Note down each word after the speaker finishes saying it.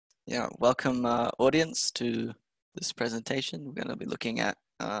Yeah, welcome audience to this presentation. We're going to be looking at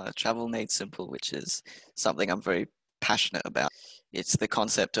travel made simple, which is something I'm very passionate about. It's the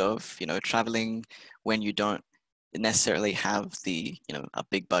concept of, traveling when you don't necessarily have a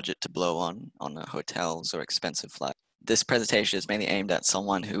big budget to blow on hotels or expensive flights. This presentation is mainly aimed at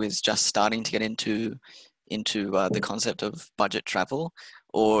someone who is just starting to get into the concept of budget travel,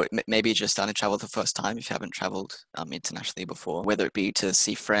 or maybe just starting to travel the first time if you haven't traveled internationally before, whether it be to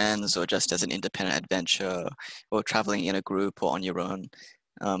see friends or just as an independent adventure or traveling in a group or on your own.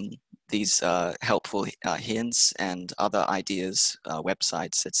 These helpful hints and other ideas,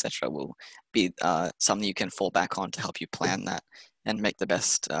 websites, etc., will be something you can fall back on to help you plan that and make the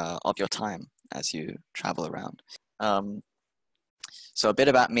best of your time as you travel around. So a bit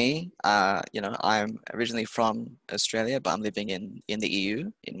about me, I'm originally from Australia, but I'm living in the EU,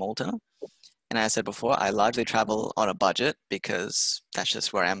 in Malta. And as I said before, I largely travel on a budget because that's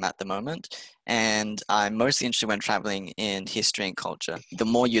just where I'm at the moment. And I'm mostly interested when traveling in history and culture. The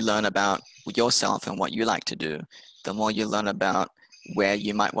more you learn about yourself and what you like to do, the more you learn about where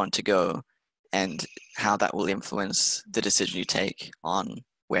you might want to go and how that will influence the decision you take on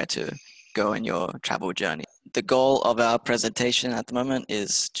where to go in your travel journey. The goal of our presentation at the moment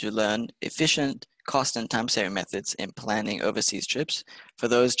is to learn efficient cost and time-saving methods in planning overseas trips for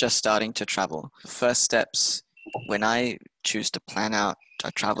those just starting to travel. First steps when I choose to plan out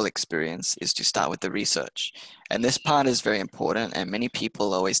a travel experience is to start with the research. And this part is very important, and many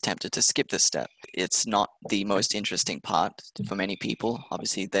people are always tempted to skip this step. It's not the most interesting part for many people.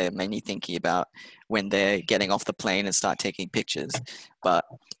 Obviously, they're mainly thinking about when they're getting off the plane and start taking pictures. But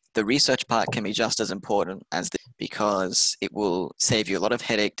the research part can be just as important as because it will save you a lot of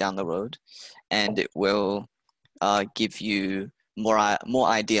headache down the road, and it will give you more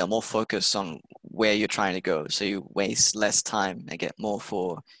idea, more focus on where you're trying to go. So you waste less time and get more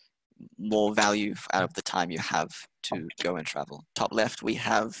value out of the time you have to go and travel. Top left, we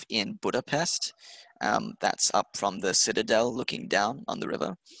have in Budapest. That's up from the Citadel looking down on the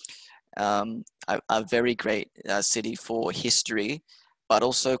river. A very great city for history, but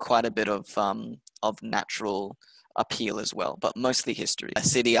also quite a bit of natural appeal as well, but mostly history. A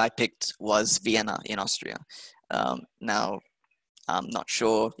city I picked was Vienna in Austria. Now, I'm not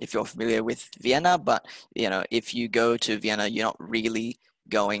sure if you're familiar with Vienna, but if you go to Vienna, you're not really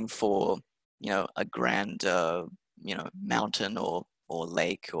going for a grand mountain or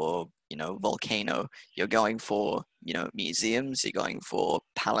lake or volcano. You're going for museums. You're going for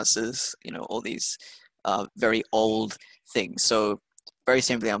palaces. All these very old things. So very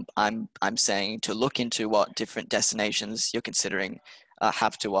simply, I'm saying to look into what different destinations you're considering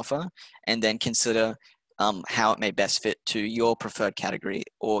have to offer, and then consider how it may best fit to your preferred category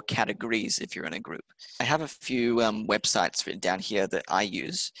or categories if you're in a group. I have a few websites written down here that I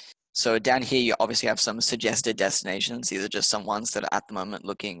use. So down here, you obviously have some suggested destinations. These are just some ones that are at the moment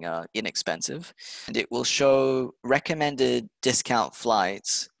looking inexpensive. And it will show recommended discount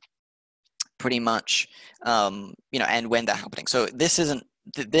flights pretty much, and when they're happening. So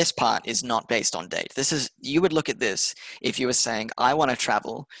this part is not based on date. You would look at this if you were saying, I want to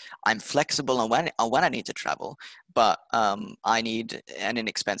travel, I'm flexible on when I need to travel, but I need an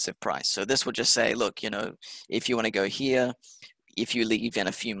inexpensive price. So this would just say, look, if you want to go here, if you leave in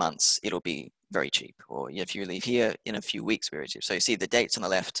a few months, it'll be very cheap. Or if you leave here in a few weeks, very cheap. So you see the dates on the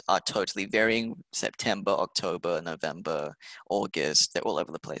left are totally varying: September, October, November, August, they're all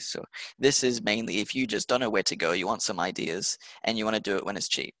over the place. So this is mainly if you just don't know where to go, you want some ideas, and you want to do it when it's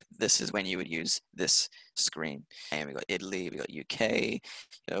cheap. This is when you would use this screen. And we got Italy, we got UK,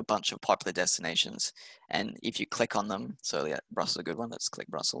 a bunch of popular destinations. And if you click on them, so yeah, Brussels is a good one. Let's click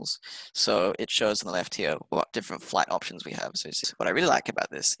Brussels. So it shows on the left here what different flight options we have. So what I really like about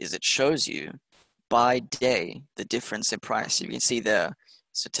this is it shows you by day the difference in price. You can see there.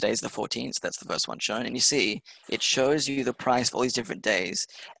 So today's the 14th, that's the first one shown. And you see, it shows you the price for all these different days.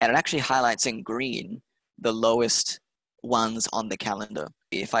 And it actually highlights in green the lowest ones on the calendar.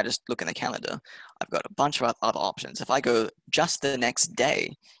 If I just look in the calendar, I've got a bunch of other options. If I go just the next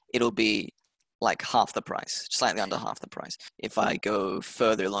day, it'll be like half the price, slightly under half the price. If I go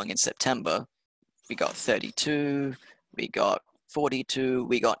further along in September, we got 32, we got 42,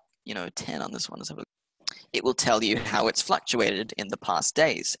 we got 10 on this one. It will tell you how it's fluctuated in the past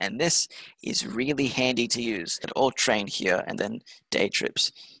days, and this is really handy to use. It all train here and then day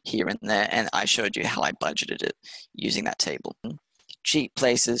trips here and there, and I showed you how I budgeted it using that table. Cheap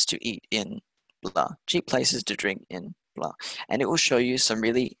places to eat in, blah. Cheap places to drink in, blah. And it will show you some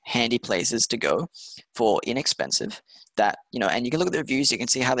really handy places to go for inexpensive that, and you can look at the reviews, you can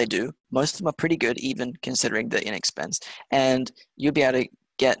see how they do. Most of them are pretty good, even considering the inexpense. And you'll be able to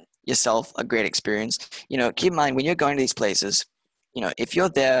get yourself a great experience. You know, keep in mind when you're going to these places, you know, if you're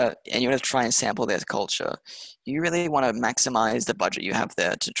there and you're going to try and sample their culture, you really want to maximize the budget you have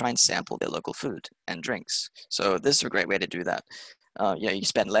there to try and sample their local food and drinks. So this is a great way to do that. You know, you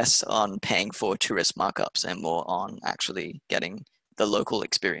spend less on paying for tourist markups and more on actually getting the local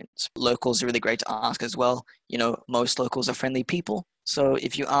experience. Locals are really great to ask as well. You know, most locals are friendly people. So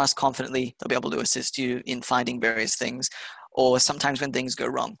if you ask confidently, they'll be able to assist you in finding various things. Or sometimes when things go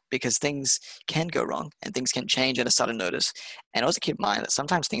wrong, because things can go wrong and things can change at a sudden notice. And also keep in mind that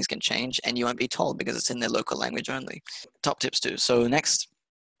sometimes things can change and you won't be told because it's in their local language only. Top tips too. So next,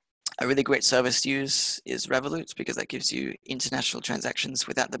 a really great service to use is Revolut because that gives you international transactions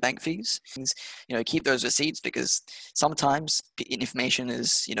without the bank fees. You know, keep those receipts because sometimes information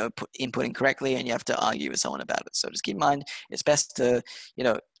is, you know, input incorrectly and you have to argue with someone about it. So just keep in mind, it's best to, you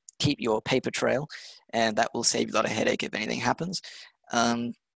know, keep your paper trail, and that will save you a lot of headache if anything happens.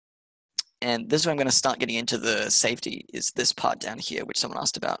 And this is where I'm going to start getting into the safety, is this part down here, which someone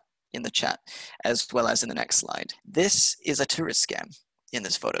asked about in the chat, as well as in the next slide. This is a tourist scam in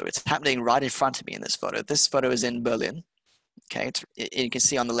this photo. It's happening right in front of me in this photo. This photo is in Berlin. Okay, you can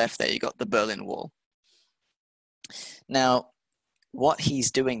see on the left there, you got the Berlin Wall. Now, what he's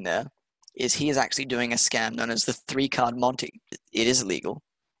doing there is he is actually doing a scam known as the 3-card Monty. It is illegal,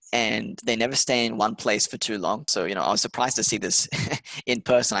 and they never stay in one place for too long. So, you know, I was surprised to see this in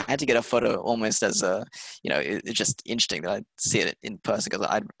person. I had to get a photo almost as a, you know, it's just interesting that I see it in person because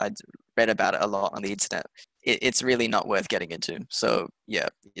I'd read about it a lot on the internet. It's really not worth getting into. So yeah,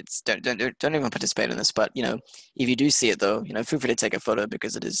 it's don't even participate in this. But you know, if you do see it though, you know, feel free to take a photo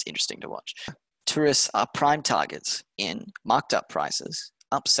because it is interesting to watch. Tourists are prime targets in marked up prices,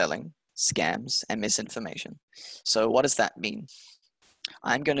 upselling, scams, and misinformation. So what does that mean?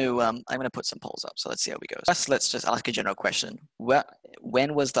 I'm going to put some polls up. So let's see how we go. First, let's just ask a general question.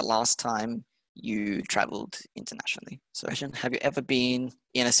 When was the last time you traveled internationally? So have you ever been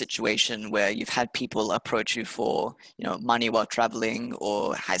in a situation where you've had people approach you for, you know, money while traveling,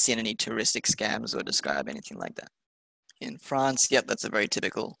 or has seen any touristic scams, or describe anything like that? In France, yep, that's a very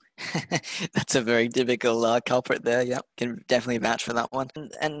typical that's a very typical culprit there. Yep, can definitely vouch for that one.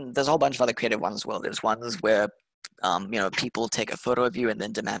 And there's a whole bunch of other creative ones as well. There's ones where you know, people take a photo of you and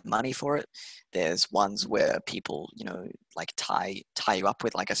then demand money for it. There's ones where people, you know, like tie you up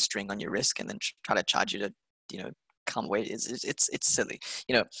with like a string on your wrist and then try to charge you to, you know, come away. It's silly,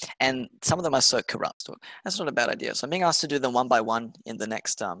 you know, and some of them are so corrupt. So that's not a bad idea. So I'm being asked to do them one by one in the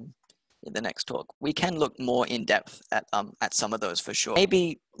next talk. We can look more in depth at some of those for sure.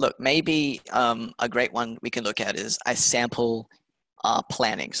 Maybe a great one we can look at is a sample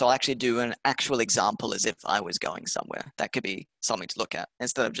planning. So I'll actually do an actual example as if I was going somewhere. That could be something to look at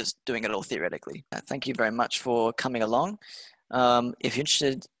instead of just doing it all theoretically. Thank you very much for coming along. If you're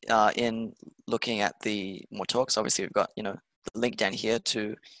interested in looking at the more talks, obviously we've got, you know, the link down here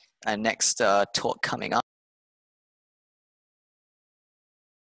to our next talk coming up.